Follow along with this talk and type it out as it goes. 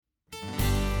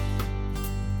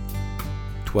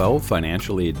12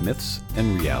 financial aid myths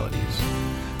and realities.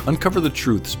 Uncover the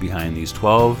truths behind these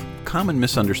 12 common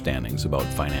misunderstandings about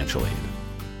financial aid.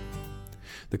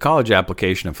 The college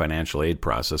application and financial aid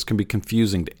process can be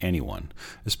confusing to anyone,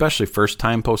 especially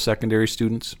first-time post-secondary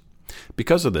students.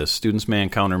 Because of this, students may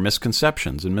encounter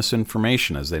misconceptions and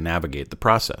misinformation as they navigate the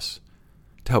process.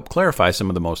 To help clarify some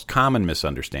of the most common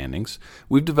misunderstandings,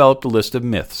 we've developed a list of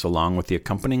myths along with the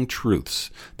accompanying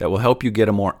truths that will help you get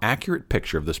a more accurate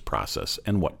picture of this process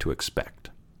and what to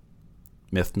expect.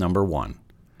 Myth number 1.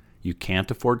 You can't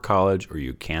afford college, or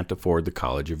you can't afford the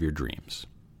college of your dreams.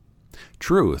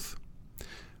 Truth.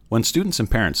 When students and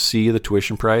parents see the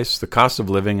tuition price, the cost of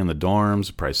living in the dorms,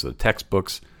 the price of the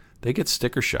textbooks, they get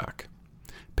sticker shock.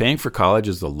 Paying for college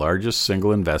is the largest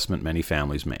single investment many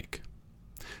families make.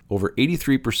 Over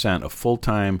 83% of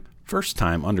full-time,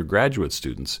 first-time undergraduate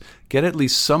students get at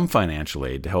least some financial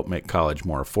aid to help make college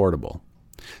more affordable.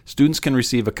 Students can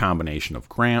receive a combination of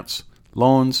grants,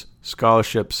 loans,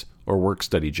 scholarships, or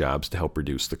work-study jobs to help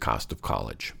reduce the cost of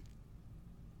college.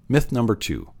 Myth number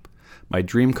 2. My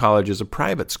dream college is a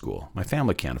private school. My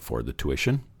family can't afford the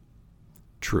tuition.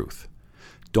 Truth.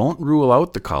 Don't rule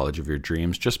out the college of your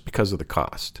dreams just because of the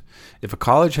cost. If a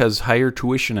college has higher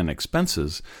tuition and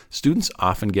expenses, students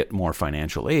often get more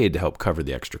financial aid to help cover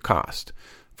the extra cost.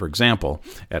 For example,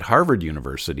 at Harvard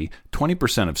University,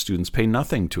 20% of students pay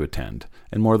nothing to attend,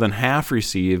 and more than half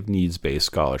receive needs-based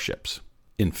scholarships.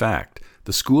 In fact,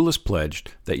 the school has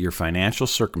pledged that your financial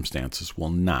circumstances will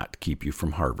not keep you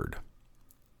from Harvard.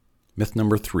 Myth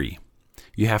number 3.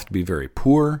 You have to be very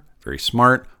poor, very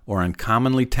smart, or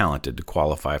uncommonly talented to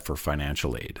qualify for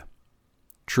financial aid.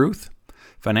 Truth.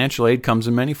 Financial aid comes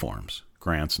in many forms: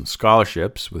 grants and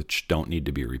scholarships, which don't need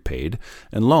to be repaid,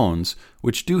 and loans,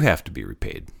 which do have to be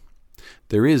repaid.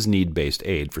 There is need-based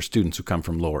aid for students who come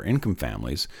from lower-income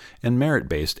families, and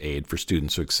merit-based aid for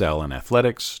students who excel in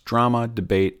athletics, drama,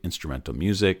 debate, instrumental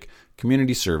music,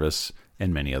 community service,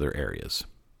 and many other areas.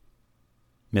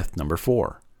 Myth number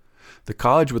 4. The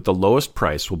college with the lowest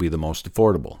price will be the most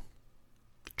affordable.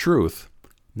 Truth.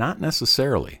 Not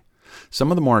necessarily.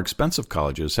 Some of the more expensive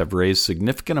colleges have raised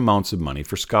significant amounts of money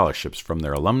for scholarships from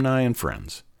their alumni and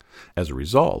friends. As a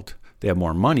result, they have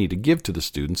more money to give to the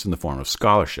students in the form of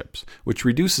scholarships, which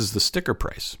reduces the sticker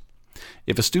price.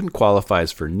 If a student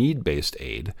qualifies for need-based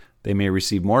aid, they may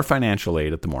receive more financial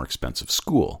aid at the more expensive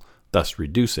school, thus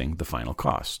reducing the final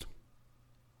cost.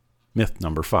 Myth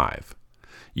number 5.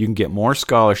 You can get more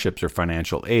scholarships or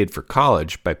financial aid for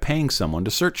college by paying someone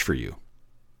to search for you.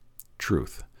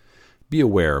 Truth. Be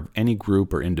aware of any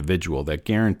group or individual that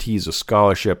guarantees a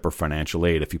scholarship or financial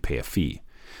aid if you pay a fee.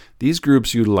 These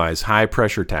groups utilize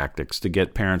high-pressure tactics to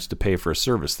get parents to pay for a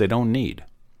service they don't need.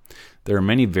 There are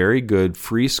many very good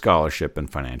free scholarship and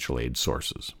financial aid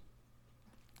sources.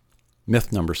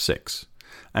 Myth number 6.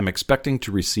 I'm expecting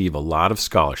to receive a lot of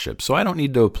scholarships, so I don't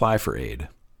need to apply for aid.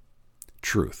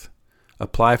 Truth.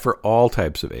 Apply for all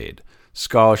types of aid: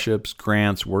 scholarships,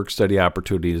 grants, work-study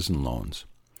opportunities, and loans.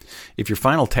 If your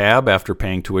final tab after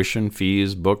paying tuition,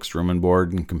 fees, books, room and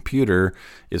board, and computer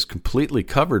is completely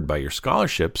covered by your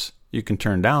scholarships, you can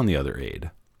turn down the other aid.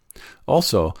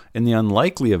 Also, in the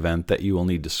unlikely event that you will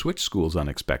need to switch schools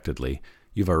unexpectedly,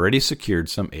 you've already secured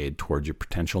some aid towards your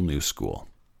potential new school.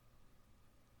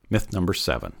 Myth number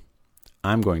 7.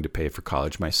 I'm going to pay for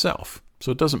college myself,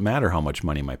 so it doesn't matter how much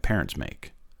money my parents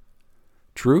make.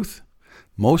 Truth.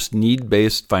 Most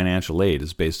need-based financial aid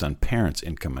is based on parents'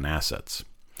 income and assets.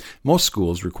 Most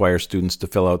schools require students to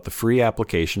fill out the free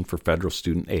application for Federal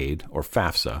Student Aid, or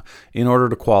FAFSA, in order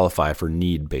to qualify for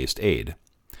need-based aid.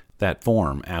 That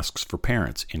form asks for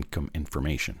parents' income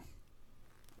information.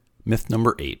 Myth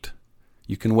number 8.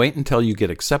 You can wait until you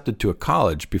get accepted to a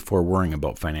college before worrying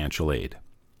about financial aid.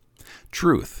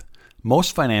 Truth.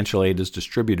 Most financial aid is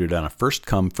distributed on a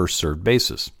first-come, first-served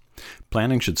basis.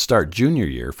 Planning should start junior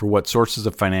year for what sources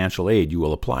of financial aid you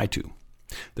will apply to.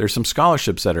 There are some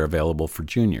scholarships that are available for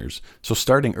juniors, so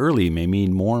starting early may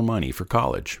mean more money for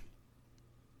college.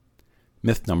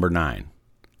 Myth number 9.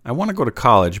 I want to go to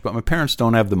college, but my parents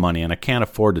don't have the money and I can't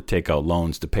afford to take out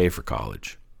loans to pay for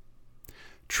college.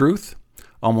 Truth.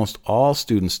 Almost all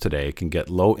students today can get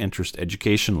low-interest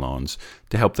education loans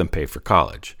to help them pay for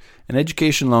college, and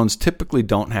education loans typically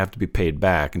don't have to be paid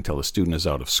back until a student is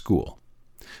out of school.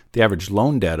 The average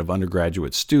loan debt of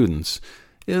undergraduate students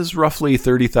is roughly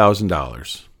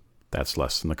 $30,000. That's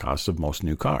less than the cost of most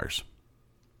new cars.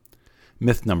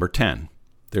 Myth number 10.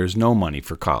 There's no money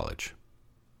for college.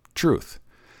 Truth.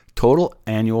 Total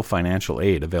annual financial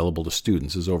aid available to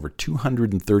students is over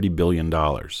 $230 billion.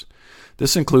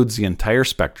 This includes the entire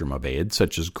spectrum of aid,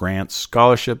 such as grants,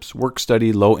 scholarships,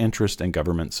 work-study, low-interest, and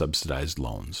government-subsidized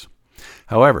loans.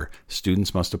 However,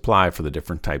 students must apply for the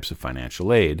different types of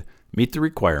financial aid, meet the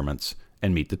requirements,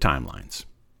 and meet the timelines.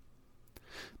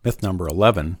 Myth number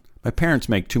 11, my parents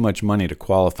make too much money to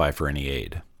qualify for any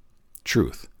aid.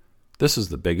 Truth. This is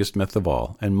the biggest myth of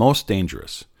all and most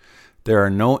dangerous. There are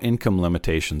no income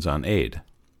limitations on aid.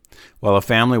 While a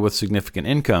family with significant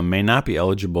income may not be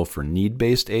eligible for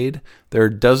need-based aid, there are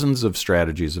dozens of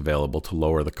strategies available to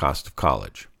lower the cost of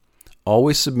college.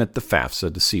 Always submit the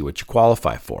FAFSA to see what you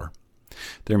qualify for.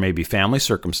 There may be family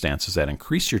circumstances that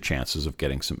increase your chances of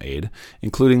getting some aid,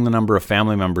 including the number of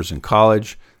family members in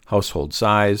college, household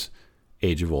size,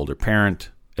 age of older parent,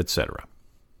 etc.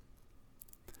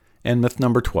 And myth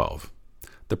number 12.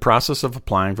 The process of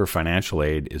applying for financial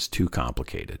aid is too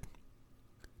complicated.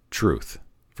 Truth.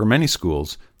 For many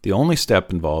schools, the only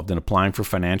step involved in applying for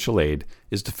financial aid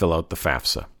is to fill out the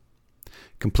FAFSA.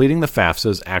 Completing the FAFSA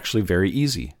is actually very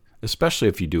easy, especially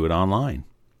if you do it online.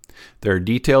 There are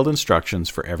detailed instructions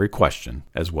for every question,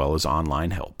 as well as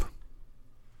online help.